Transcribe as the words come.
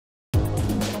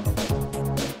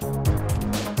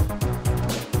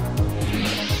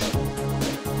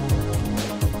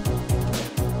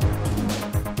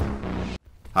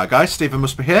Hi guys, Stephen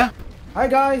must be here. Hi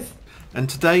guys! And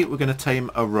today we're going to tame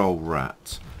a roll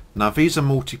rat. Now these are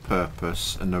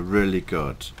multi-purpose and they're really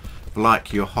good.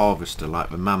 Like your harvester, like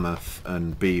the mammoth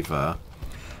and beaver.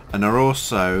 And they're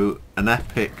also an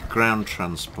epic ground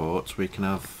transport. We can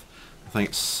have, I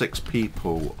think, 6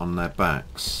 people on their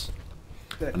backs.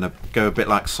 And they go a bit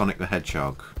like Sonic the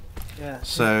Hedgehog. Yeah.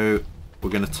 So we're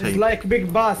going to tame... It's like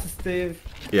big bus, Steve.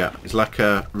 Yeah, it's like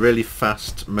a really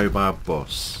fast mobile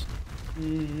bus.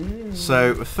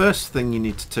 So the first thing you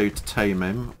need to do to tame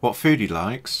him, what food he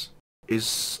likes,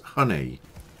 is honey.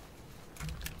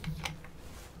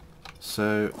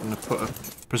 So I'm going to put a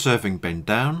preserving bin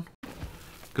down,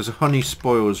 because the honey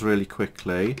spoils really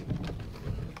quickly.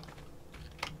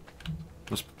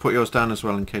 Let's put yours down as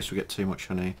well in case we get too much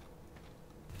honey.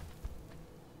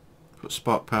 Put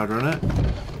spark powder in it.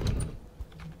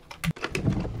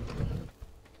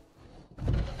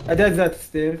 I did that,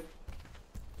 Steve.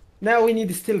 Now we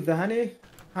need still the honey.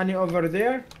 Honey over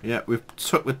there. Yeah, we've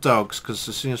took the dogs because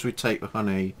as soon as we take the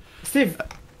honey, Steve,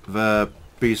 the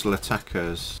bees will attack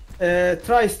us.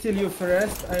 try steal you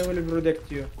first. I will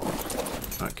protect you.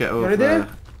 Right, get over the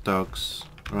dogs.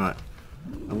 Right,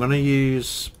 I'm going to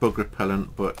use bug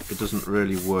repellent, but it doesn't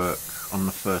really work on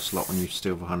the first lot when you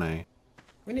steal the honey.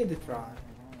 We need to try.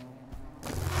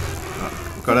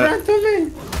 Right, we've got it. Run to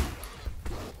me.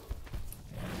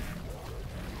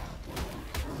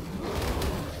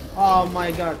 Oh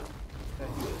my god.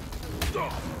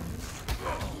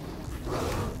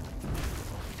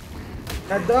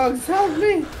 The dogs, help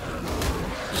me!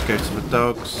 Just go to the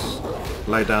dogs,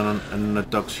 lay down and the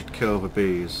dogs should kill the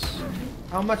bees.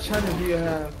 How much honey do you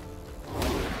have?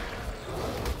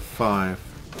 5.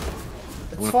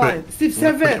 It's fine. Steve,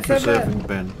 7! Preserving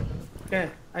bin. Okay,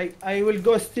 I will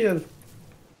go steal.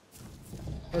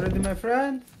 Already, my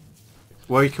friend?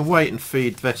 Well, you can wait and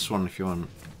feed this one if you want.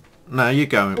 No, you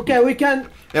go. Okay, we can...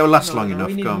 It'll last long enough.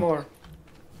 We need Go on. more.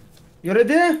 You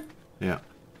ready? Yeah.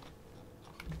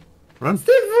 Run.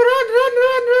 Steve,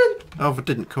 run! Oh, it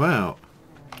didn't come out.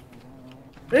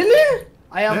 Really?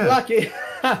 I am Yeah. lucky.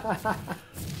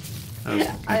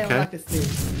 Okay. I am lucky, Steve.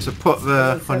 So put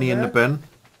the honey in the bin.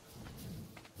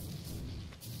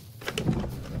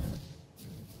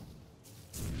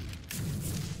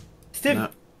 Steve, No.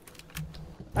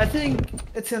 I think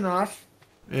it's enough.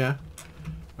 Yeah.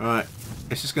 Right.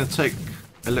 This is going to take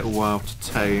a little while to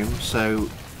tame. So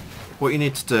what you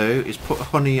need to do is put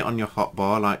honey on your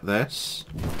hotbar like this.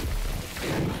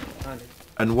 Honey.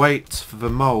 And wait for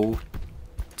the mole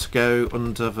to go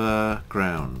under the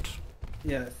ground.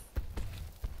 Yes.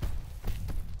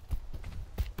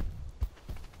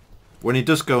 When he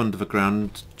does go under the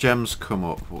ground, gems come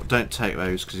up. Well, don't take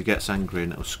those because he gets angry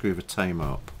and it'll screw the tame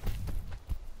up.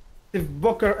 Steve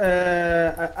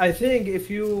Booker, I think if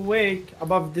you wake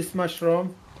above this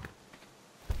mushroom,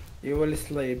 you will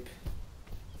sleep.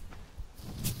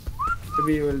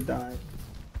 Maybe you will die.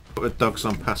 Put the dogs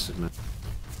on passiveness.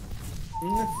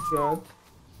 That's good.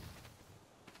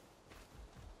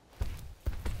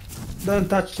 Don't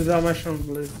touch the mushroom,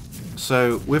 please.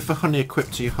 So with the honey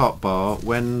equipped to your hotbar,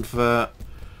 when the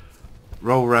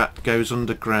roll rat goes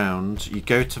underground, you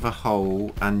go to the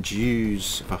hole and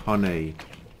use the honey,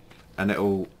 and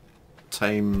it'll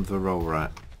tame the roll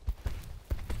rat.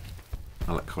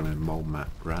 I like calling him mole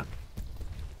rat.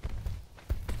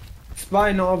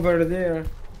 Spine over there. Do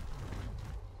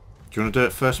you want to do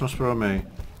it first, Musper, or me?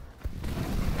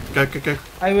 Go, go, go.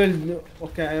 I will do.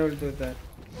 Okay, I will do that.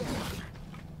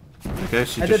 Okay,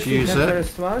 so you I just did use the it.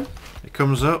 first one. It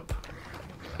comes up.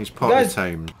 He's partly Guys,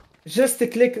 tamed. Just to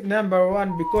click number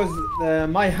 1 because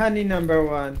my honey number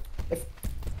 1.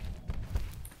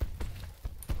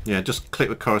 Yeah, just click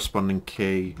the corresponding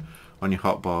key on your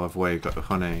hotbar of where you've got the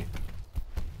honey.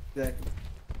 Exactly.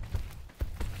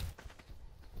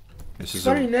 This is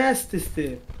Very nasty,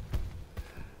 Steve.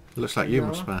 looks like you,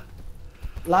 Musper.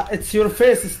 It's your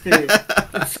face, Steve.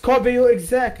 It's copy you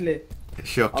exactly.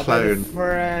 It's your Oh, clone. my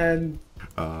friend.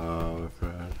 Oh,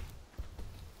 friend.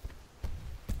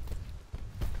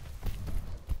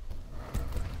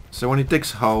 So when he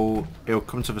digs a hole, he'll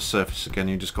come to the surface again.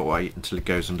 You just got to wait until he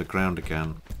goes underground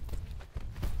again.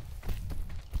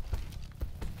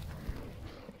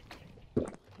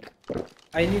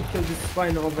 I need to kill this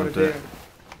spine over there.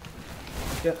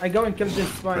 Yeah, I go and kill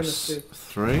this spine, Press Steve.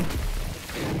 3.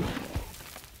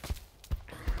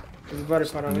 It's very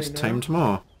far And away he's now. tamed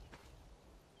more.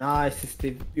 Nice,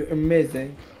 Steve. You're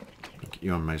amazing.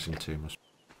 You're amazing too,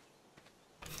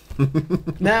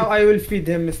 Musper. Now I will feed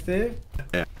him, Steve.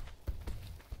 Yeah.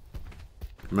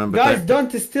 Remember, Guys,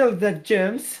 don't steal the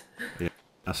gems. Yeah,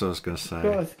 that's what I was going to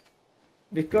say.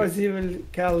 Because he will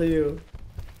kill you.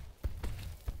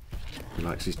 He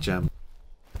likes his jam.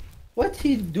 What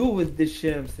he do with the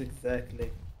gems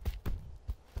exactly?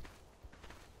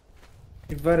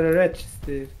 He's very rich,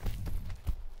 Steve.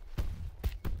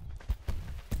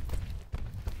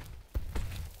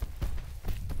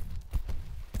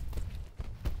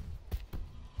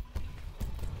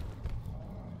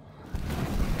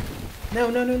 No,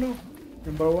 no, no, no.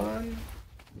 Number one.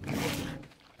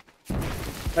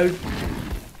 I'll...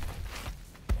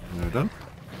 No done.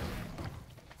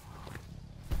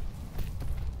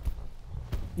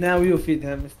 Now you feed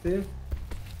him, Steve.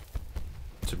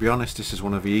 To be honest, this is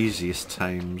one of the easiest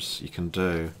tames you can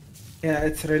do. Yeah,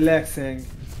 it's relaxing.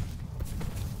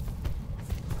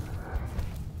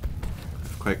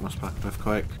 Earthquake must back,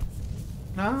 earthquake.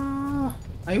 Ah,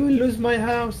 I will lose my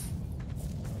house.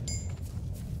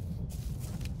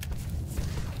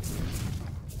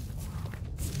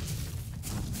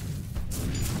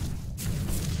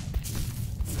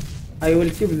 I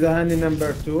will keep the honey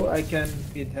number 2. I can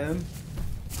feed him.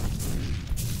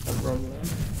 No problem.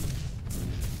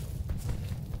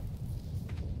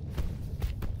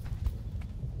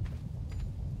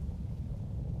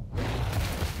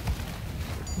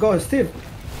 Go, Steve.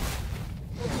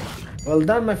 Well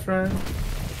done, my friend.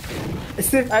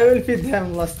 Steve, I will feed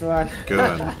him last one.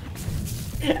 Good.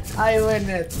 I win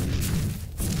it.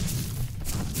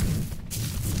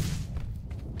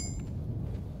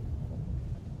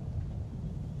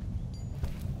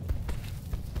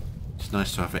 It's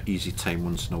nice to have an easy tame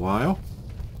once in a while.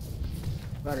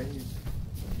 Very easy.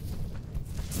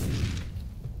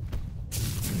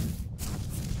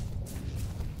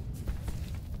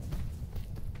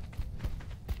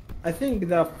 I think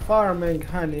the farming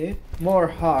honey more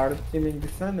hard taming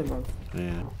this animal.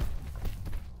 Yeah.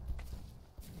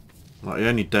 Like, the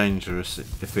only danger is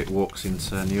if it walks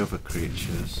into any other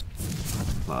creatures.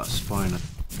 Like a spiner.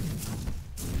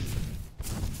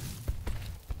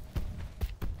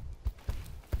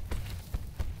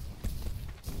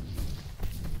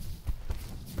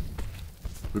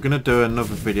 We're going to do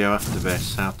another video after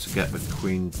this, how to get the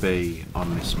queen bee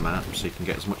on this map, so you can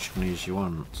get as much honey as you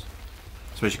want.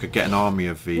 I suppose you could get an army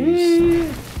of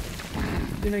these.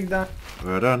 You like that?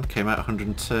 Well done, came out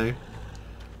 102.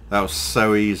 That was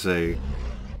so easy.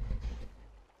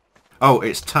 Oh,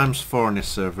 it's ×4 on this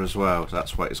server as well, so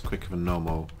that's why it's quicker than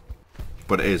normal.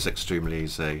 But it is extremely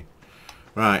easy.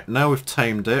 Right, now we've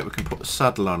tamed it, we can put the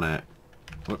saddle on it.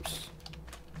 Whoops.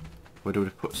 Where do we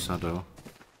put saddle?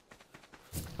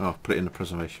 Oh, put it in the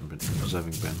preservation bin,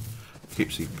 preserving bin.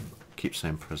 Keep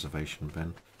saying preservation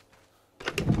bin.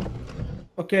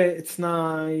 Okay, it's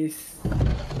nice.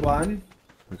 One.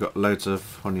 We've got loads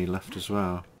of honey left as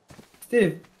well.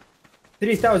 Steve,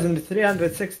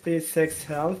 3,366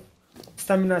 health,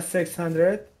 stamina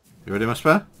 600, You ready, my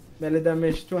spare? melee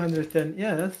damage 210.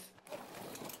 Yes.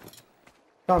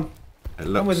 Come. It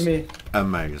Come with looks me.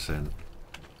 amazing.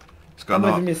 It's got Come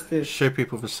an with me, Steve. show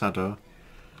people the saddle.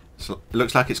 So, it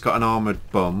looks like it's got an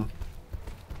armoured bum.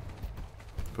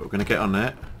 But we're going to get on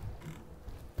it.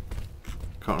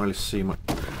 Can't really see much.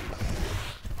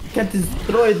 You can't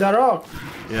destroy the rock.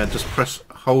 Yeah, just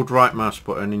hold right mouse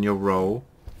button in your roll.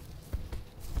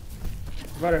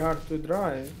 Very hard to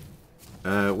drive.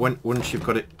 Once you've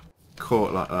got it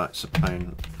caught like that, it's a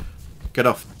pain. Get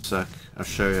off a sec, I'll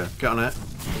show you. Get on it.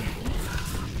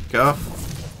 Get off.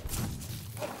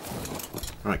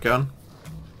 Right, get on.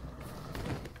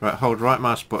 Right, hold right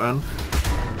mouse button.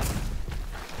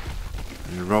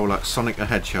 And you roll like Sonic the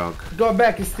Hedgehog. Go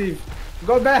back, Steve.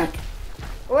 Go back.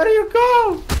 Where do you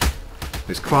go?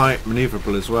 It's quite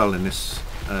manoeuvrable as well in this.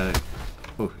 Oh,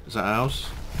 is that ours?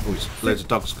 Oh, loads of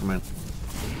dogs come in.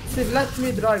 Steve, let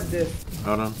me drive this.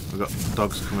 Hold on, we've got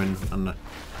dogs coming and the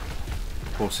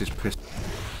horse is pissed.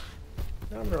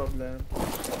 No problem.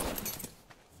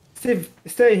 Steve,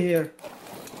 stay here.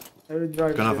 I will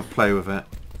drive Gonna have this. a play with it.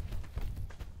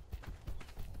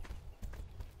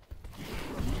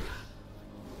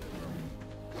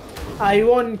 I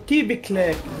want keep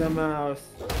click the mouse.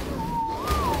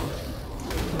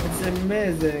 It's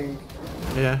amazing.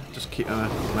 Yeah, just keep a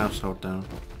mouse hold down.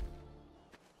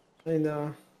 I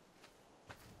know.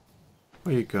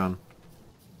 Where you gone?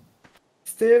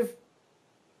 Steve?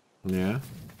 Yeah,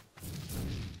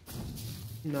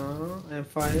 No, I'm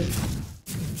fine. I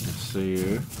see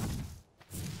you.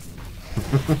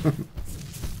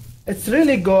 It's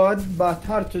really good, but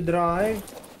hard to drive.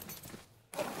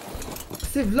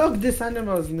 Steve, look this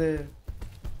animal's name.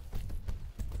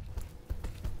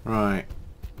 Right.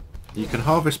 You can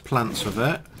harvest plants with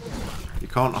it. You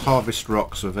can't harvest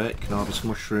rocks with it. You can harvest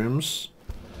mushrooms.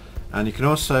 And you can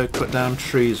also cut down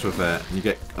trees with it and you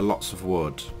get lots of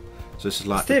wood. So this is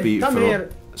like Steve, the come beautiful...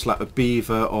 here. It's like a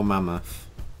beaver or mammoth.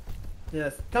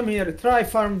 Yes, come here. Try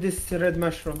farm this red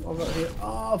mushroom over here.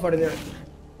 Oh, over there.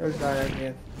 You'll die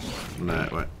again. No,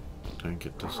 wait. Don't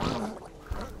get this.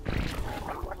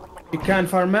 You can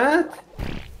farm it?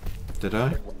 Did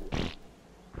I?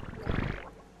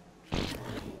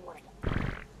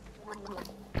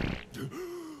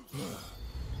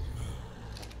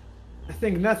 I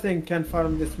think nothing can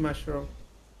farm this mushroom.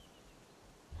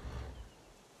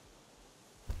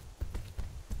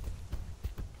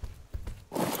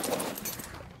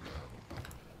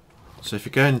 So if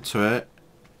you go into it,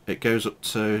 it goes up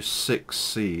to 6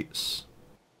 seats.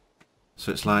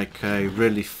 So it's like a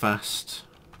really fast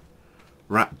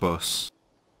rat bus.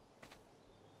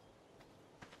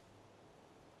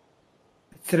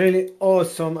 It's really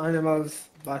awesome animals,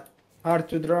 but hard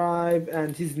to drive,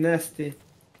 and he's nasty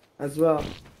as well.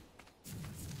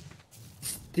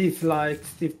 Teeth like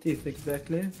Steve teeth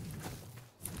exactly.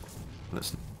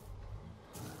 Let's.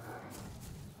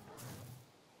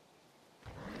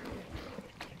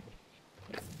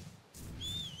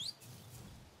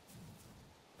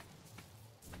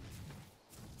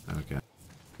 There we go.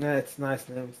 Yeah, it's nice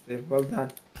name, Steve. Well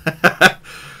done.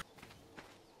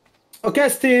 Okay,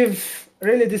 Steve.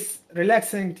 Really, this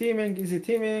relaxing teaming, easy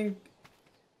teaming.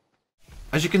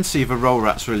 As you can see, the roll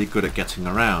rat's really good at getting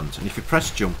around, and if you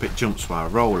press jump, it jumps while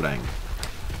rolling.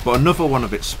 But another one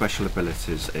of its special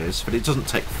abilities is that it doesn't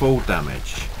take full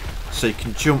damage, so you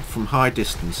can jump from high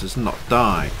distances and not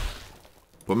die.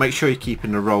 But make sure you keep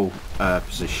in the roll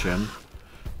position.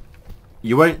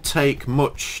 You won't take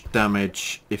much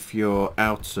damage if you're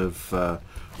out of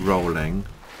rolling,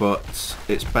 but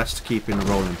it's best to keep in the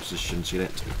rolling position so you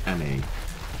don't take any.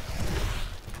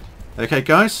 Okay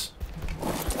guys,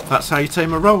 that's how you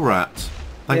tame a roll rat.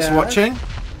 Thanks for watching.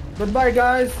 Goodbye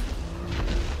guys.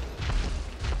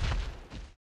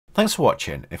 Thanks for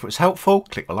watching. If it was helpful,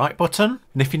 click the like button,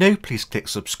 and if you're new, please click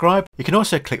subscribe. You can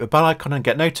also click the bell icon and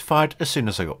get notified as soon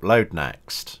as I upload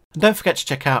next. And don't forget to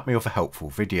check out my other helpful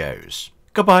videos.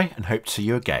 Goodbye and hope to see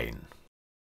you again.